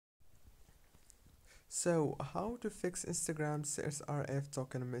So, how to fix Instagram CSRF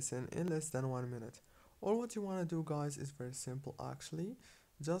token missing in less than 1 minute? All what you want to do, guys, is very simple actually.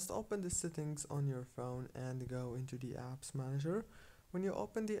 Just open the settings on your phone and go into the apps manager. When you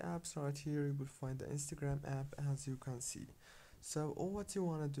open the apps right here, you will find the Instagram app as you can see. So, all what you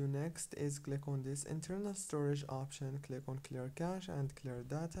want to do next is click on this internal storage option, click on clear cache and clear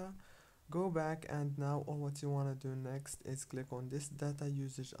data. Go back, and now all what you want to do next is click on this data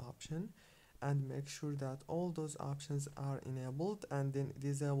usage option and make sure that all those options are enabled, and then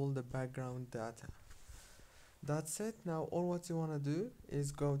disable the background data. That's it. Now all what you want to do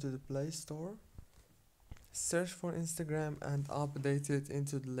is go to the Play Store, search for Instagram and update it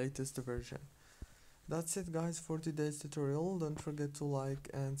into the latest version. That's it, guys, for today's tutorial. Don't forget to like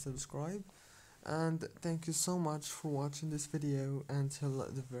and subscribe, and thank you so much for watching this video until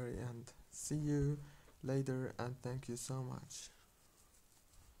the very end. See you later, and thank you so much.